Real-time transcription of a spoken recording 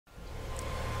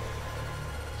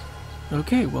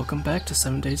Okay, welcome back to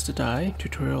 7 Days to Die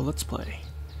tutorial let's play.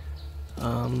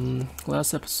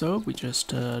 Last episode we just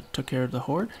took care of the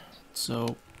horde,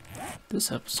 so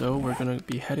this episode we're going to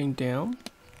be heading down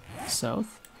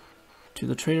south to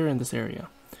the trader in this area.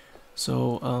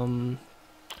 So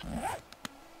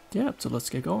yeah, so let's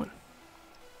get going.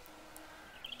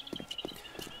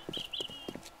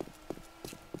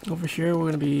 Over here we're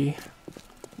going to be...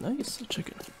 Nice, a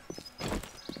chicken.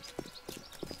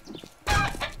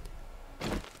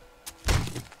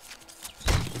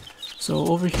 So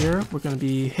over here we're going to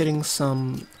be hitting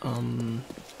some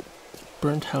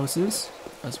burnt houses,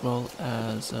 as well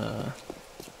as we're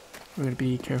going to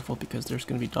be careful because there's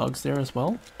going to be dogs there as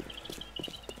well.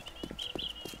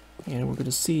 And we're going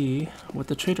to see what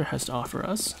the trader has to offer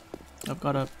us. I've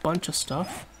got a bunch of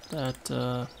stuff that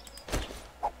can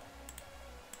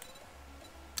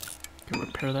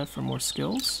repair that for more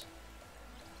skills.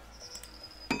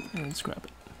 And scrap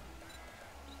it.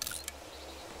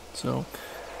 So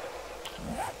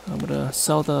I'm gonna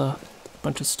sell the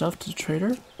bunch of stuff to the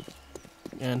trader,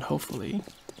 and hopefully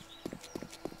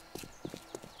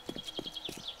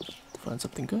find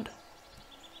something good.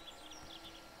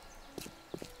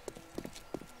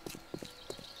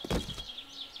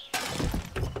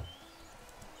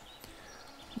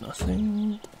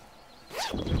 Nothing.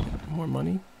 More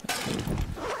money. That's good.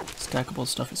 Stackable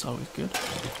stuff is always good.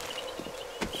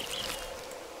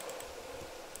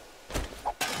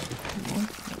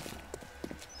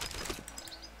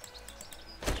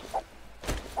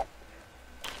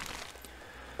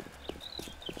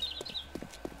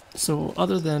 So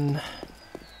other than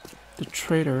the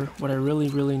trader, what I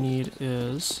really need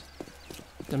is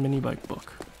the mini bike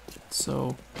book.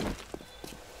 So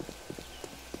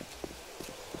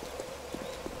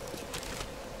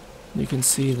you can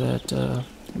see that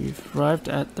we've arrived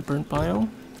at the burnt biome,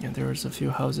 and there's a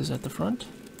few houses at the front.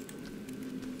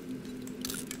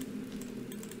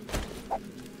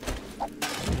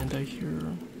 And I hear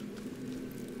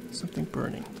something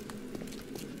burning.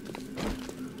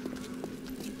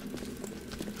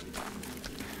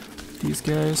 These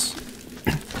guys,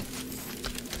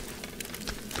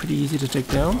 pretty easy to take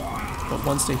down, but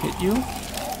once they hit you,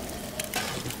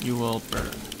 you will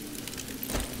burn.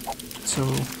 So,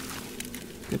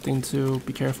 good thing to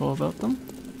be careful about them.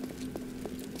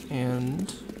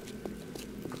 And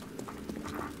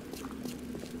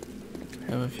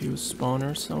have a few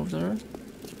spawners over there.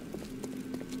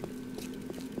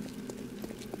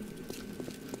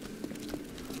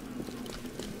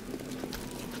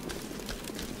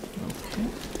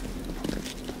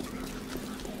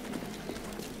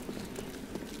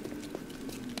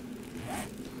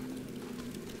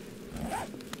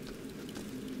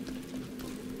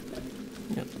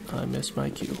 I missed my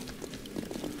cue.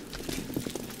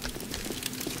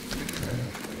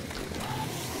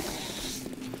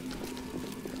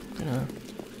 Gonna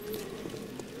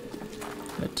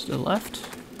head to the left,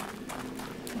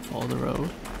 follow the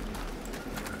road.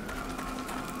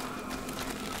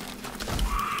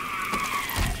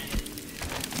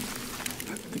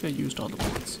 I think I used all the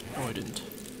bullets. No, I didn't.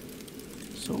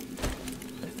 So,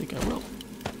 I think I will.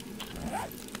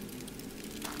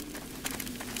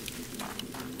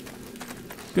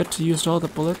 Good to use all the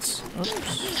bullets. Oops.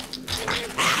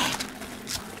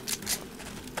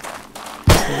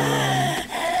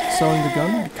 Selling the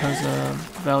gun because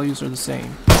values are the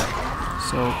same.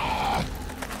 So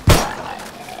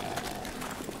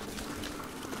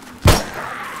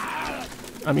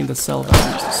I mean the sell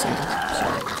value is the same.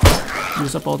 So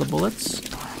use up all the bullets.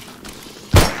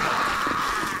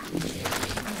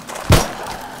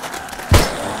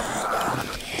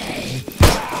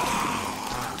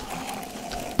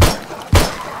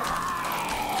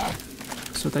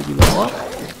 So that you level up.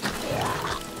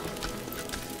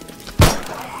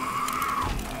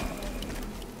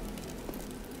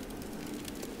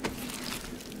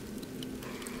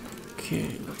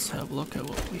 Okay, let's have a look at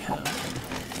what we have.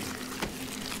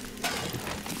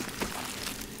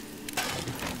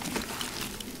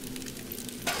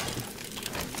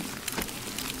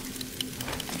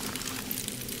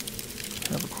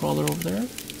 Have a crawler over there.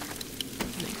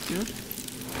 Good.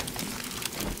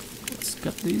 Let's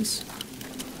gut these.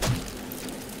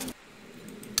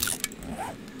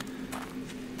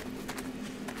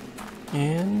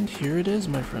 And here it is,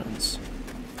 my friends.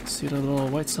 See the little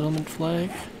white settlement flag?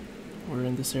 We're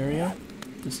in this area.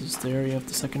 This is the area of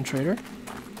the second trader.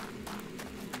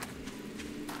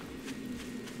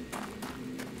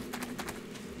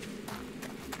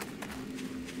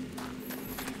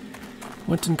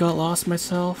 Went and got lost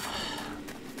myself.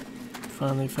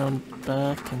 Finally found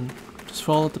back and just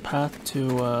followed the path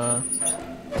to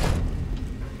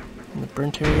in the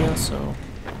burnt area, so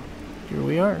here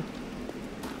we are.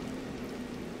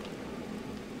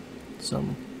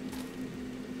 Some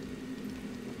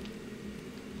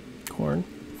corn.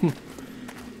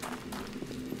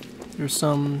 There's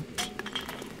some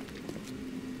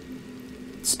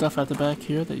stuff at the back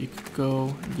here that you could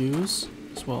go use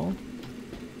as well.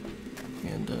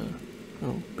 And,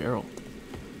 oh, barrel.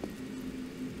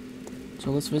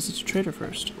 So let's visit the trader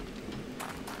first.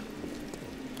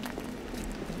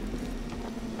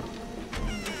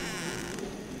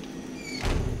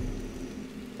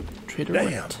 Trader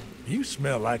Rekt. You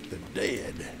smell like the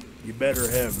dead. You better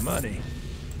have money.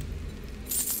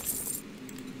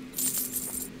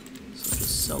 So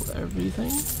just sell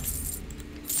everything.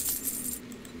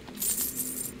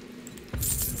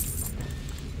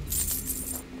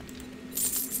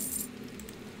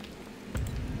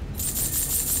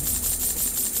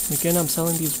 Again, I'm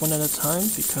selling these one at a time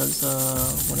because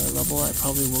when I level, I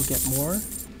probably will get more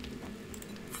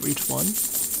for each one.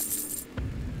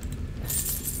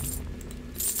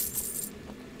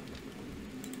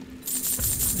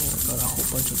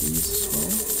 Bunch of these as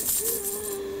well.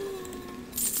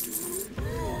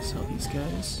 Sell these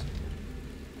guys.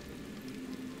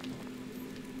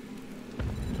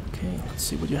 Okay, let's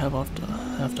see what you have to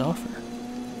offer.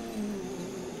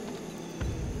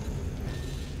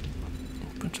 A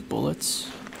bunch of bullets.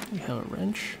 We have a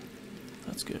wrench.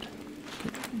 That's good.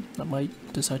 Okay, I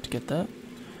might decide to get that.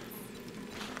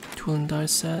 Tool and die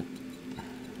set.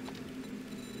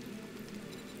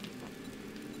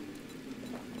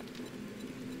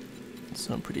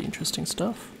 Some pretty interesting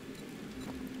stuff.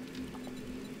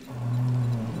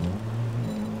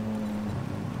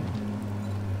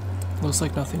 Looks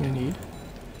like nothing I need.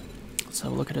 Let's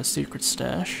have a look at a secret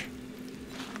stash.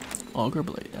 Auger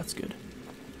blade, that's good.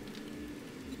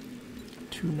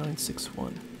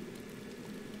 2961.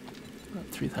 About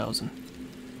 3000.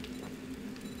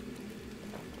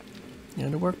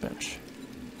 And a workbench.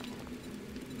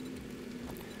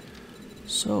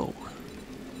 So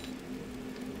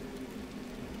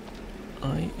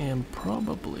I am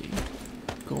probably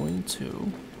going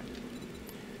to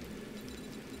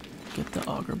get the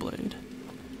auger blade.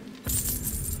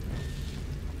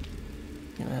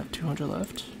 And I have 200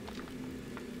 left.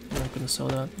 I'm not going to sell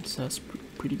that, so that's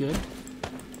pretty good.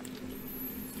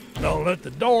 Don't let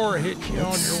the door hit you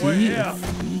on your way out.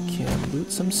 If we can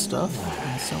loot some stuff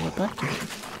and sell it back to him.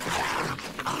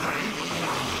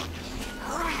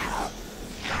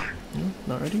 No,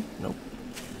 not ready? Nope.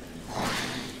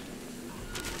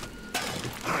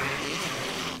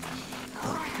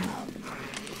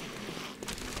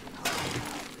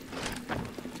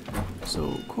 So,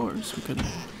 of course, we could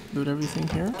loot everything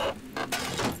here.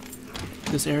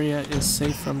 This area is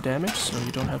safe from damage, so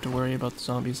you don't have to worry about the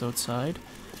zombies outside.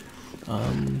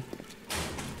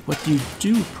 What you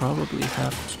do probably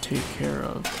have to take care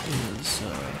of is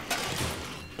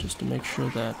just to make sure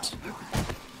that you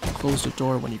close the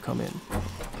door when you come in.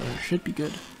 It should be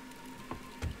good.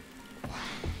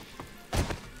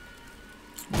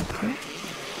 Okay.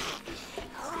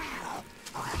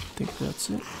 I think that's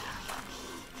it.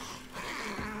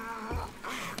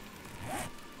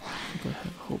 I have a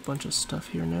whole bunch of stuff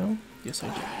here now. Yes,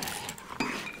 I do.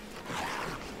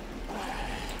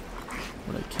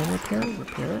 What I can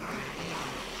repair it.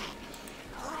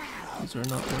 These are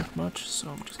not worth much, so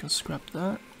I'm just gonna scrap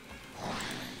that.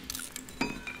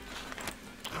 And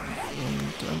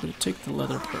I'm gonna take the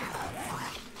leather perk.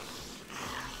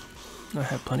 I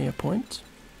have plenty of points.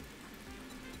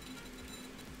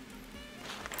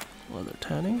 Leather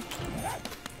tanning.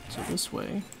 So this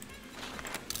way,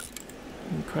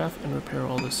 and craft and repair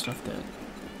all this stuff that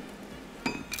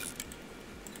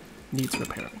needs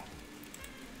repairing.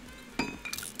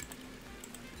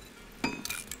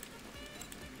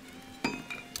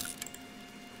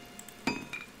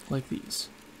 Like these.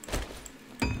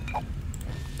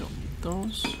 Don't need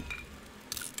those.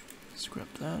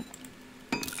 Scrap that.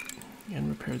 And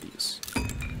repair these.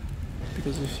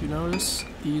 Because if you notice,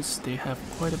 they have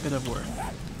quite a bit of work.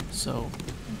 So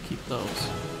keep those.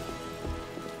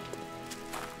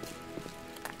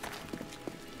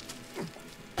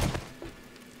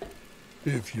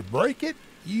 If you break it,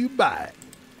 you buy it.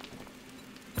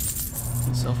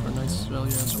 Can sell for a nice value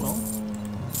as well.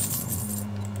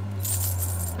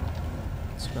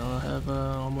 So now I have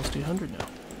almost 800 now.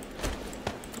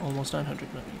 Almost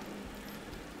 900 maybe.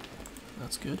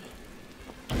 That's good.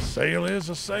 A sale is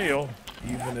a sale,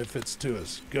 even if it's to a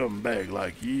scumbag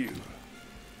like you.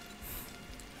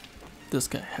 This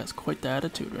guy has quite the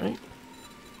attitude, right?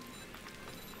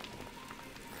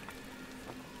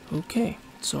 Okay,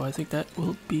 So I think that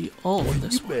will be all for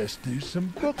this You one. best do some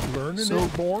book learning So,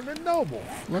 at Born and Noble.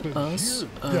 Let us,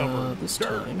 this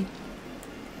time,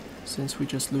 since we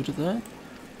just looted that,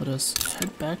 let us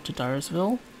head back to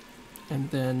Dyersville, and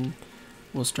then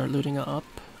we'll start looting up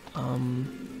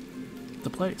the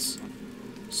place.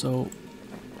 So,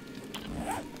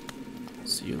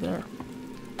 see you there.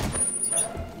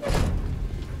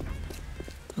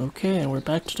 Okay, and we're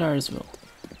back to Dyersville.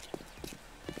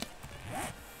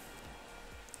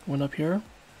 Went up here,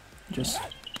 just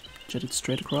jetted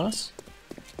straight across.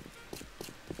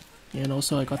 And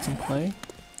also I got some clay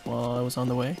while I was on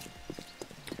the way.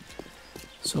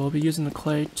 So I'll be using the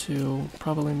clay to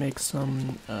probably make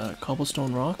some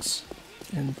cobblestone rocks,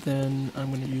 and then I'm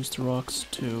going to use the rocks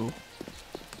to...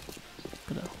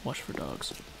 Gotta watch for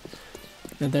dogs.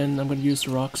 And then I'm going to use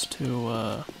the rocks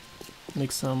to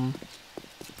make some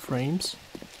frames.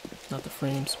 Not the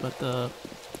frames, but the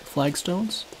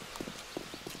flagstones.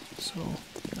 So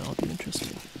that'll be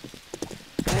interesting.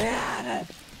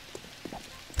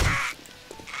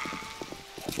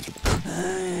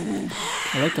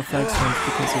 I like the flagstones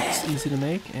because it's easy to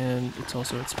make, and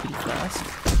it's pretty fast.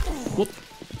 Whoop!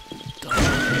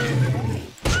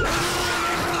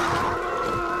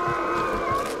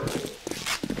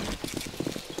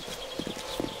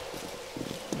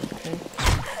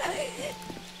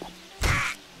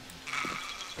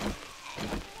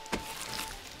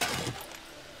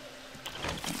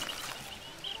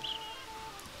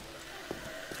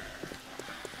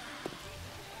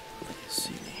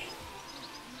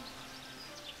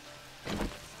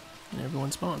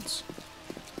 Everyone spawns.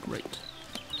 Great.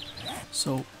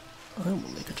 So, I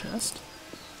will make a chest.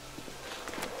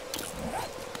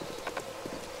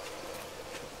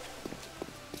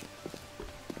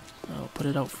 I'll put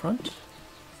it out front.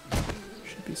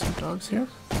 Should be some dogs here.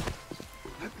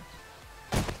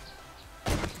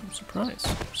 I'm surprised.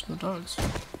 There's no dogs.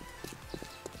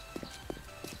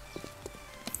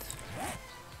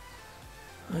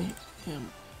 I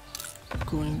am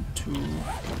going to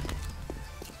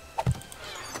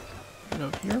get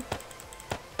out here.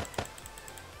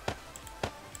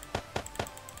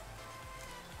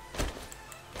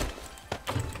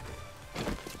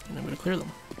 And I'm going to clear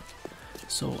them.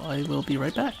 So I will be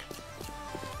right back.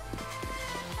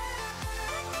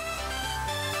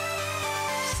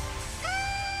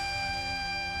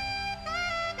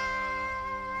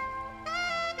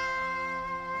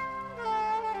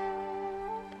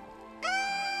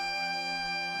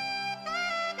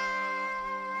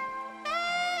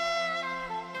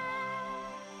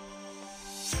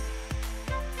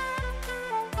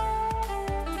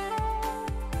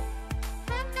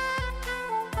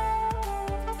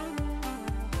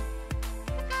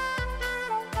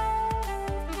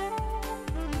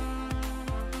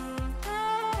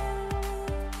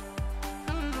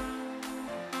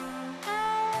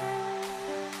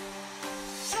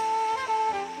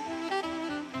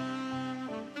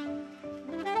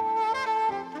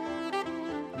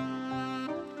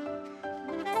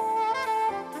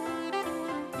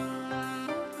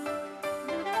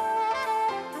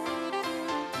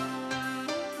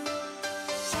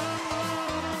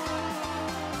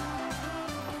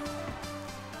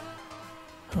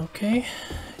 Okay,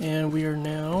 and we are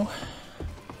now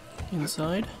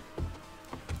inside.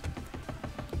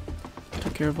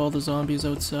 Took care of all the zombies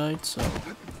outside, so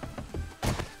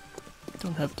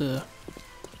don't have to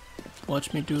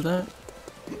watch me do that.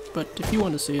 But if you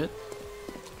want to see it,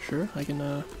 sure, I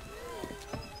can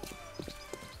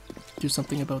do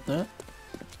something about that.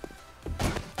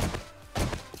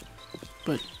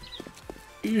 But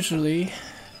usually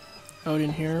out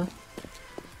in here,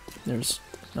 there's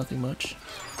nothing much.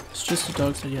 It's just the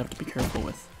dogs that you have to be careful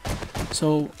with.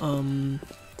 So,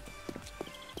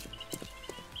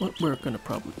 what we're gonna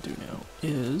probably do now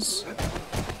is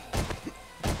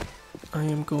I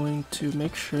am going to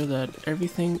make sure that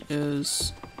everything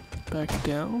is back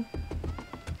down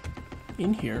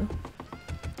in here,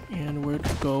 and we're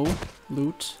gonna go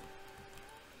loot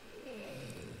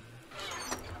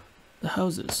the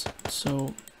houses.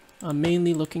 So, I'm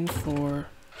mainly looking for...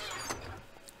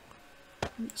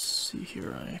 Let's see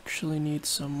here, I actually need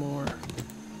some more.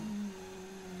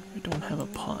 I don't have a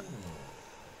pot.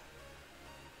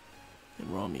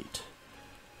 And raw meat.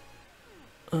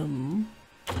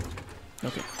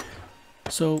 Okay.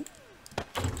 So,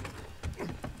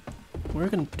 we're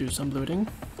gonna do some looting.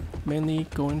 Mainly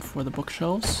going for the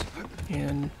bookshelves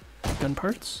and gun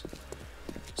parts.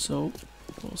 So,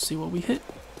 we'll see what we hit.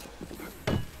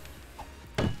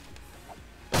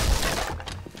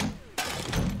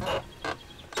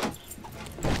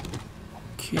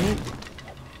 Okay.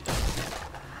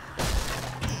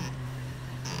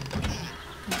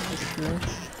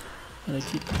 Gotta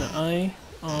keep the eye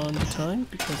on the time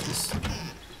because it's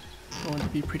going to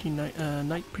be pretty night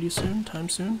pretty soon, time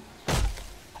soon.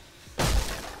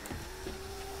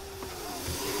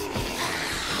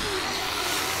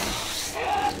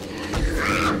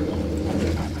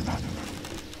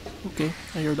 Okay,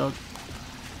 I hear a dog.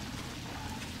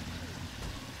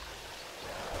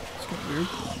 It's got weird.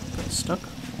 Got stuck.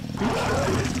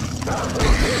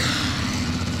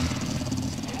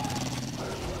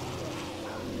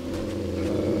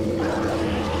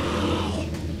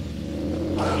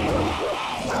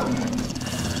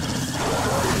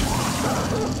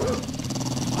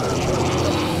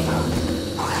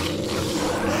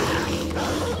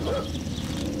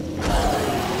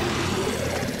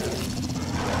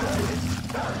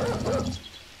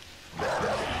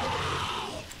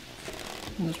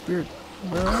 That's weird.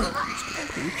 Well, let's get a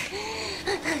pooch.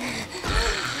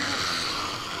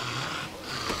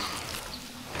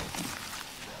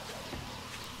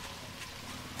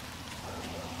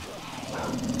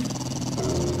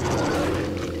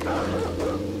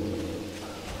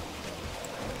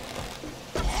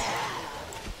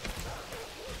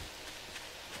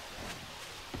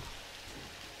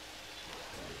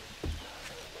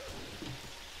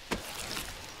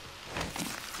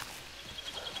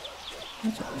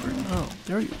 That's awkward. Oh,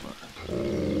 there you are.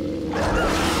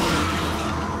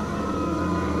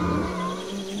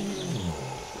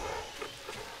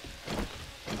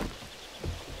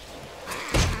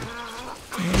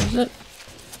 Where is it?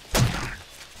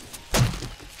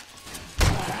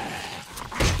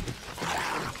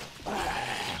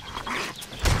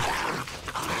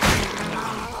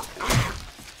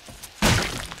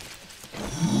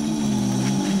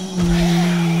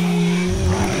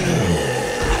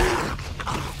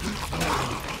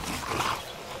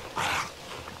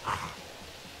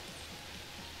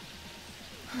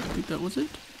 That was it.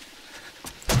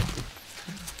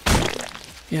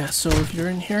 Yeah, so if you're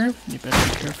in here, you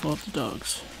better be careful of the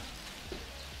dogs.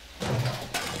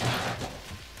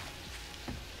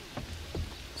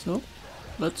 So,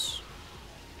 let's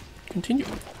continue.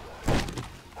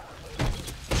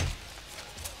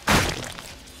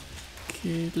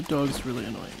 Okay, the dog's really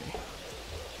annoying me.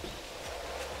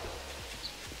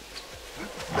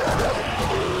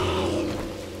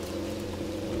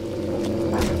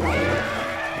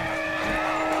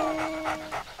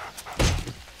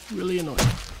 Really annoying.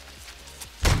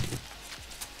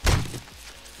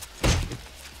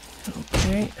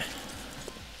 Okay.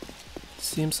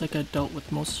 Seems like I dealt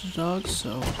with most of the dogs,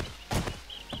 so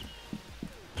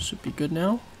should be good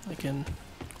now. I can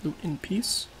loot in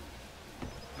peace.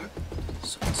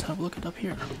 So let's have a look at up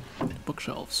here.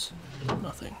 Bookshelves.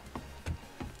 Nothing.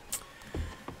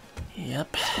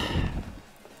 Yep.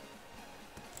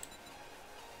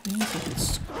 Maybe if I can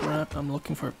scrap. I'm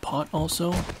looking for a pot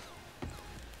also.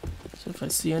 So if I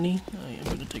see any, I am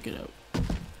going to take it out.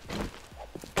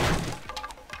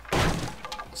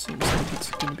 Seems like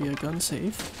it's going to be a gun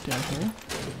safe down here.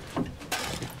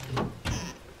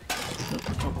 Nope.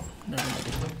 Oh, never mind.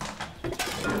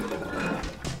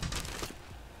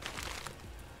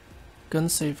 Gun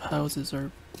safe houses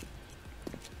are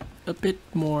a bit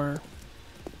more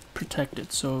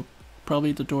protected, so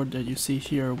probably the door that you see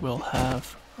here will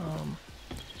have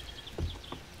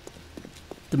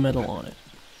the metal on it.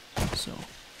 So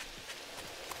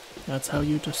that's how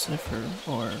you decipher,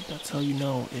 or that's how you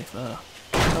know if a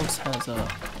house has a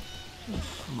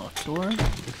locked door.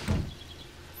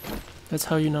 That's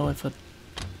how you know if a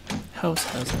house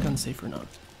has a gun safe or not.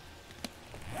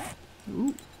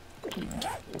 Ooh.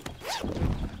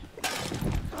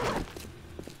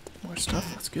 More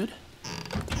stuff, that's good.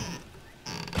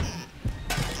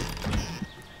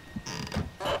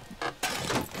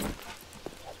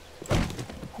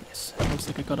 Yes, it looks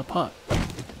like I got a pot.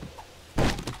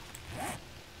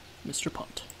 Mr.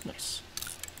 Pot, nice.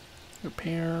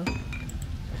 Repair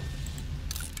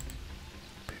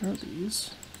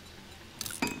these.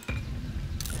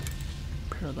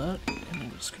 Repair that, and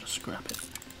I'm just gonna scrap it.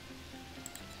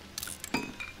 I'm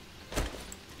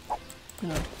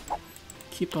gonna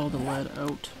keep all the lead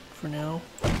out for now.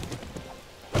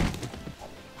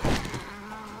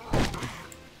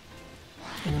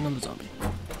 And another zombie.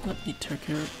 Let me take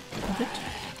care of it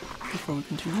before we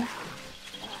continue.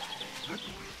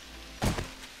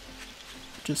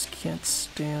 Just can't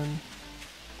stand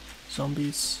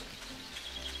zombies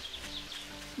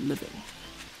living.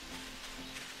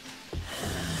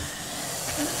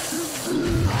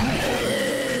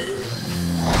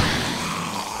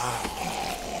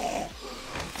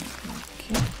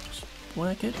 Okay, just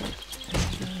whack it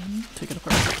and take it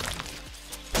apart.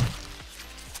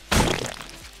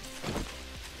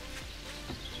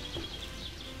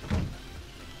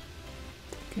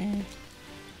 Okay.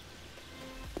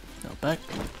 Now back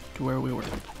to where we were.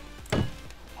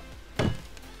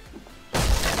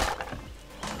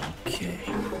 Okay.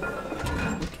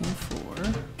 Looking for...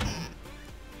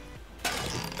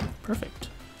 Perfect.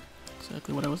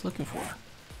 Exactly what I was looking for.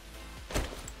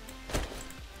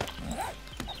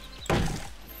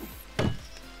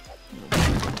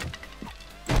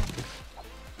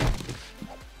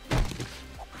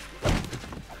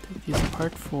 Take these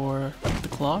apart for the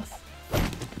cloth.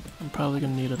 I'm probably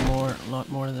gonna need a lot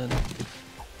more than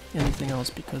anything else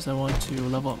because I want to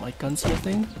level up my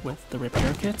gunsmithing with the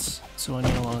repair kits, so I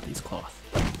need a lot of these cloth.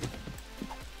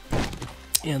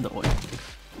 And the oil.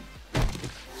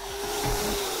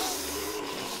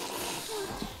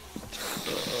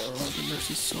 The nurse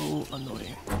is so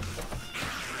annoying.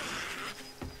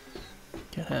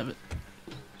 Can't have it.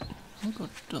 I'll go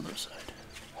to the other side.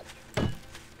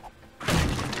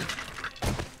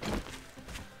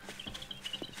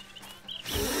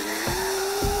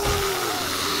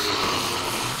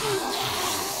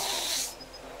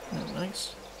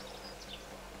 Nice.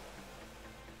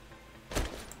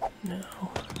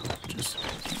 Now, just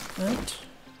keep that.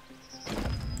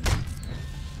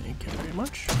 Thank you very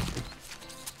much.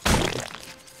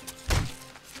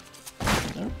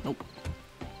 There. Nope.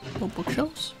 No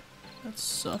bookshelves? That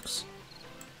sucks.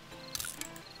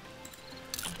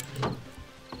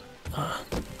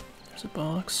 There's a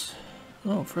box.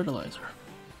 Oh, fertilizer.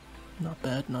 Not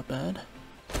bad, not bad.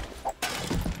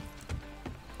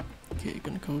 Okay,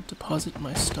 gonna go deposit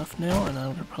my stuff now, and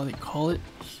I'm gonna probably call it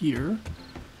here.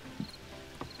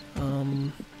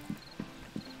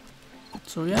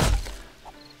 So yeah.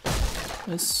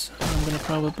 This, I'm gonna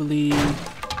probably head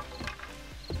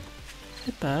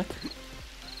back.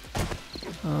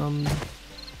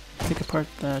 Take apart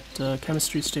that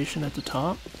chemistry station at the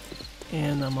top,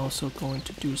 and I'm also going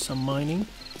to do some mining.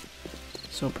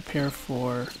 So prepare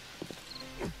for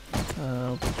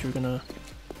what you're gonna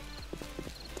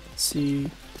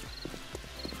see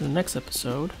for the next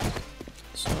episode.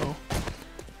 So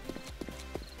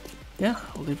yeah,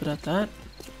 I'll leave it at that.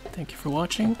 Thank you for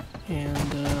watching,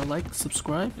 and like,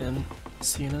 subscribe, and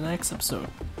see you in the next episode.